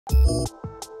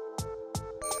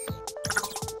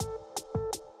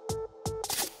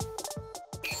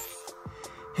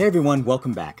Hey everyone,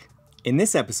 welcome back. In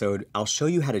this episode, I'll show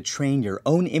you how to train your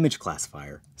own image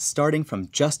classifier, starting from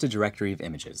just a directory of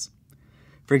images.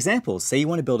 For example, say you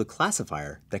want to build a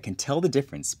classifier that can tell the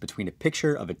difference between a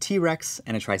picture of a T-Rex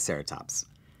and a Triceratops.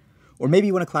 Or maybe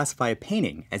you want to classify a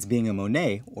painting as being a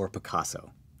Monet or a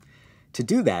Picasso. To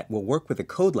do that, we'll work with a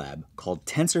code lab called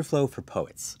TensorFlow for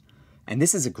Poets. And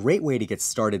this is a great way to get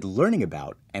started learning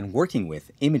about and working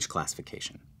with image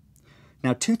classification.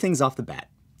 Now, two things off the bat.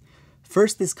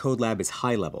 First, this code lab is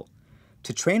high level.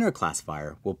 To train our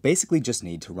classifier, we'll basically just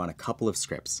need to run a couple of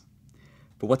scripts.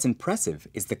 But what's impressive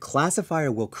is the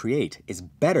classifier we'll create is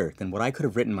better than what I could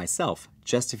have written myself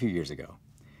just a few years ago.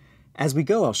 As we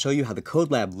go, I'll show you how the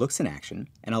code lab looks in action,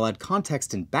 and I'll add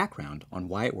context and background on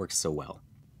why it works so well.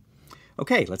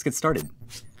 Okay, let's get started.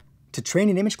 To train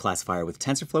an image classifier with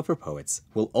TensorFlow for Poets,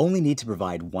 we'll only need to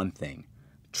provide one thing: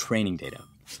 training data.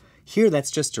 Here,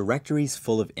 that's just directories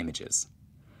full of images.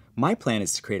 My plan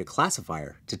is to create a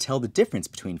classifier to tell the difference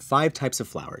between 5 types of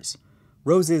flowers: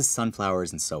 roses,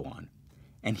 sunflowers, and so on.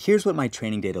 And here's what my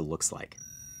training data looks like.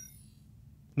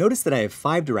 Notice that I have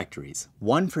 5 directories,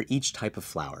 one for each type of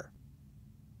flower.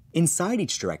 Inside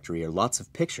each directory are lots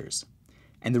of pictures.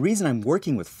 And the reason I'm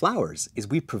working with flowers is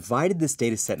we've provided this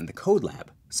data set in the code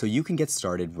lab so you can get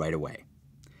started right away.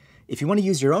 If you want to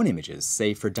use your own images,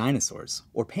 say for dinosaurs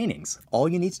or paintings, all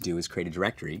you need to do is create a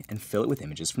directory and fill it with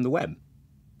images from the web.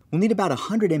 We'll need about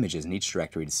 100 images in each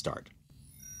directory to start.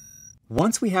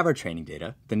 Once we have our training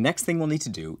data, the next thing we'll need to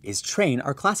do is train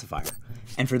our classifier.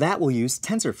 And for that, we'll use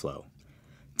TensorFlow.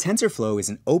 TensorFlow is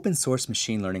an open source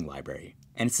machine learning library,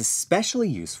 and it's especially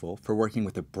useful for working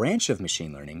with a branch of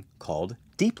machine learning called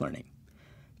deep learning.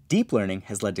 Deep learning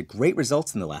has led to great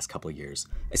results in the last couple of years,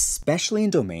 especially in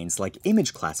domains like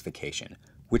image classification,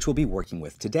 which we'll be working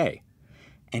with today.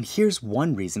 And here's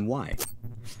one reason why.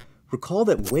 Recall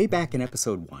that way back in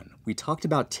episode 1, we talked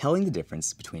about telling the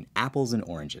difference between apples and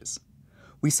oranges.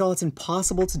 We saw it's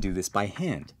impossible to do this by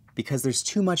hand because there's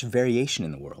too much variation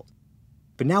in the world.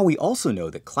 But now we also know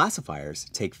that classifiers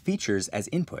take features as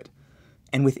input.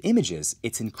 And with images,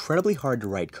 it's incredibly hard to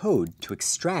write code to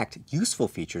extract useful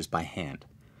features by hand.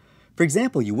 For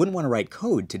example, you wouldn't want to write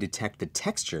code to detect the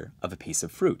texture of a piece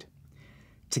of fruit.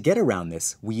 To get around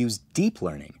this, we use deep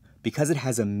learning because it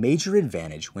has a major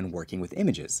advantage when working with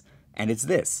images. And it's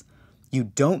this: you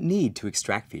don't need to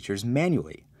extract features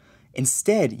manually.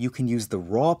 Instead, you can use the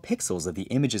raw pixels of the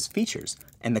image's features,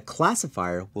 and the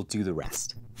classifier will do the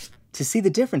rest. To see the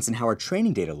difference in how our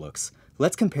training data looks,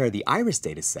 let's compare the iris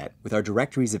dataset with our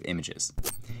directories of images.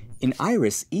 In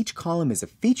iris, each column is a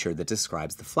feature that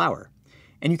describes the flower.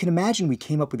 And you can imagine we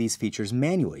came up with these features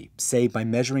manually, say by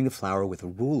measuring the flower with a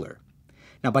ruler.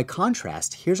 Now, by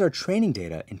contrast, here's our training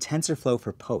data in TensorFlow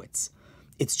for Poets.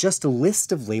 It's just a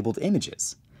list of labeled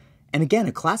images. And again,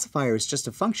 a classifier is just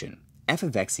a function, f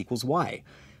of x equals y.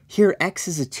 Here, x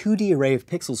is a 2D array of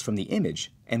pixels from the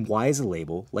image, and y is a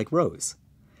label like rose.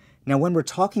 Now, when we're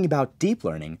talking about deep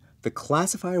learning, the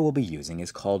classifier we'll be using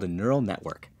is called a neural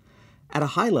network. At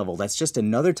a high level, that's just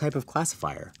another type of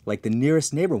classifier, like the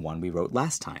nearest neighbor one we wrote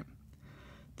last time.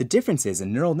 The difference is a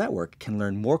neural network can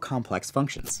learn more complex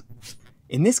functions.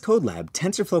 In this code lab,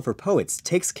 TensorFlow for Poets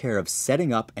takes care of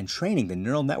setting up and training the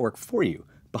neural network for you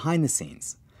behind the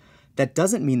scenes. That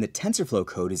doesn't mean that TensorFlow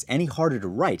code is any harder to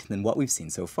write than what we've seen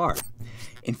so far.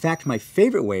 In fact, my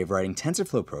favorite way of writing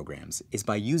TensorFlow programs is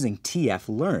by using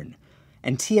tflearn.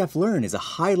 And tflearn is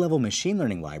a high-level machine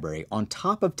learning library on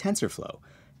top of TensorFlow,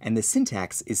 and the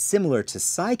syntax is similar to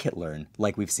scikit-learn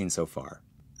like we've seen so far.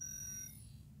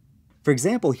 For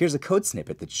example, here's a code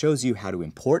snippet that shows you how to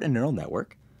import a neural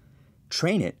network,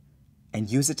 train it,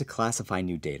 and use it to classify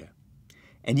new data.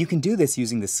 And you can do this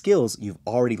using the skills you've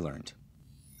already learned.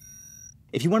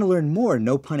 If you want to learn more,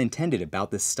 no pun intended,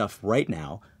 about this stuff right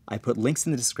now, I put links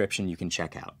in the description you can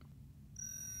check out.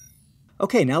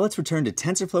 Okay, now let's return to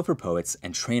TensorFlow for Poets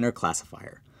and train our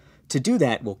classifier. To do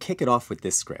that, we'll kick it off with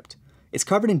this script. It's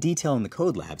covered in detail in the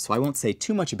code lab, so I won't say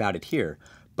too much about it here,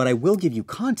 but I will give you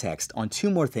context on 2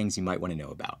 more things you might want to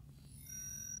know about.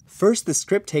 First, the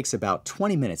script takes about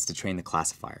 20 minutes to train the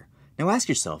classifier. Now ask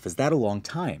yourself, is that a long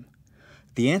time?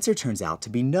 The answer turns out to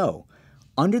be no.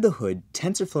 Under the hood,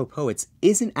 TensorFlow Poets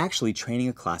isn't actually training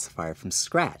a classifier from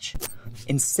scratch.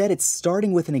 Instead, it's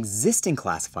starting with an existing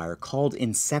classifier called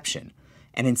Inception.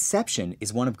 And Inception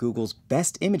is one of Google's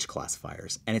best image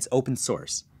classifiers, and it's open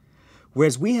source.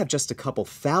 Whereas we have just a couple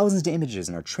thousand images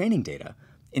in our training data,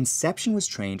 Inception was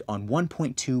trained on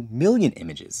 1.2 million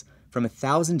images from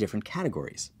 1,000 different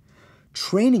categories.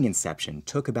 Training Inception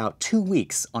took about 2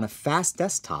 weeks on a fast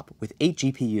desktop with 8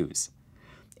 GPUs.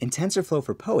 In TensorFlow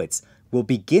for Poets, we'll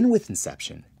begin with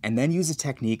Inception and then use a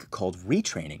technique called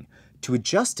retraining to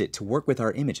adjust it to work with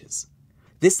our images.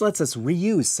 This lets us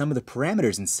reuse some of the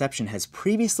parameters Inception has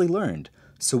previously learned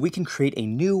so we can create a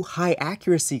new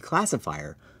high-accuracy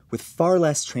classifier with far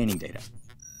less training data.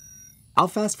 I'll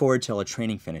fast forward till our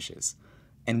training finishes,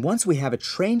 and once we have a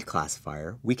trained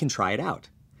classifier, we can try it out.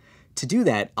 To do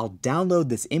that, I'll download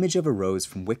this image of a rose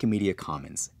from Wikimedia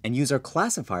Commons and use our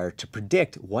classifier to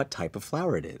predict what type of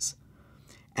flower it is.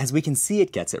 As we can see,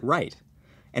 it gets it right,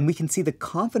 and we can see the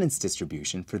confidence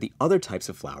distribution for the other types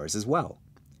of flowers as well.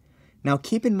 Now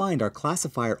keep in mind our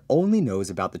classifier only knows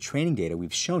about the training data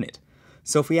we've shown it,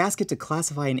 so if we ask it to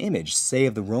classify an image, say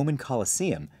of the Roman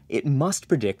Colosseum, it must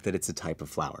predict that it's a type of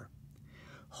flower.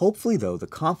 Hopefully though, the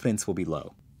confidence will be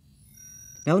low.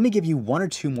 Now let me give you 1 or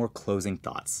 2 more closing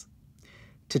thoughts.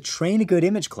 To train a good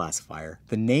image classifier,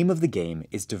 the name of the game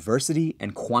is diversity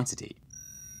and quantity.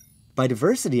 By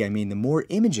diversity, I mean the more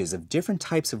images of different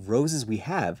types of roses we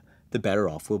have, the better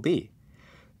off we'll be.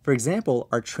 For example,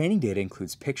 our training data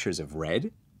includes pictures of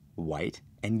red, white,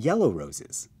 and yellow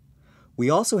roses. We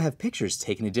also have pictures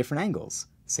taken at different angles,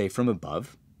 say from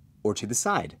above or to the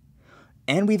side.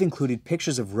 And we've included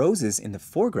pictures of roses in the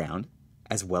foreground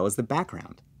as well as the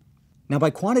background. Now by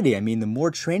quantity, I mean the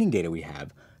more training data we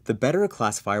have, the better a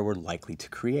classifier we're likely to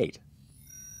create.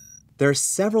 There are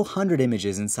several hundred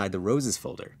images inside the roses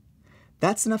folder.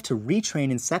 That's enough to retrain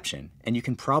Inception, and you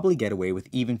can probably get away with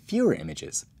even fewer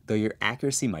images, though your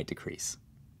accuracy might decrease.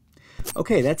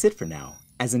 Okay, that's it for now.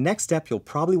 As a next step, you'll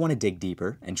probably want to dig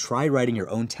deeper and try writing your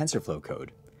own TensorFlow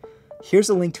code. Here's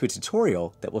a link to a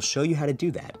tutorial that will show you how to do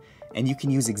that, and you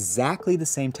can use exactly the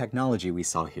same technology we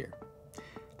saw here.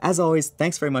 As always,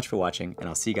 thanks very much for watching, and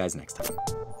I'll see you guys next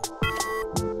time.